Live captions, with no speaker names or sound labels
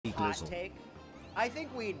hot take. I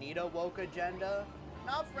think we need a woke agenda.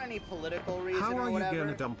 Not for any political reason How or are you whatever.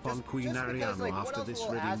 gonna dump on Queen Ariana like, after this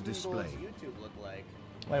ribbing display? YouTube look like?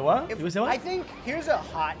 Wait, what? You say what? I think, here's a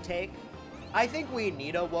hot take. I think we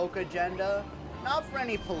need a woke agenda. Not for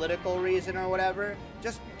any political reason or whatever.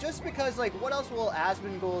 Just because, like, what else will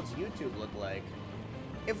Asmongold's YouTube look like?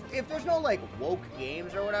 If there's no, like, woke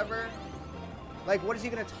games or whatever, like, what is he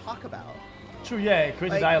gonna talk about? True, yeah, it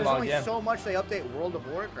creates a dialogue, there's only so much they update World of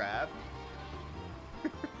Warcraft.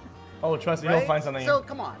 Oh, trust me, right? he'll find something. So,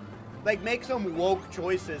 come on. Like, make some woke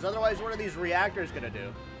choices. Otherwise, what are these reactors gonna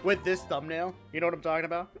do? With this thumbnail? You know what I'm talking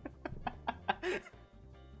about?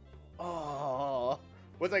 Oh.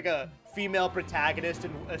 With, like, a female protagonist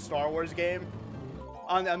in a Star Wars game.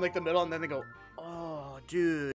 On like, the middle, and then they go, oh, dude.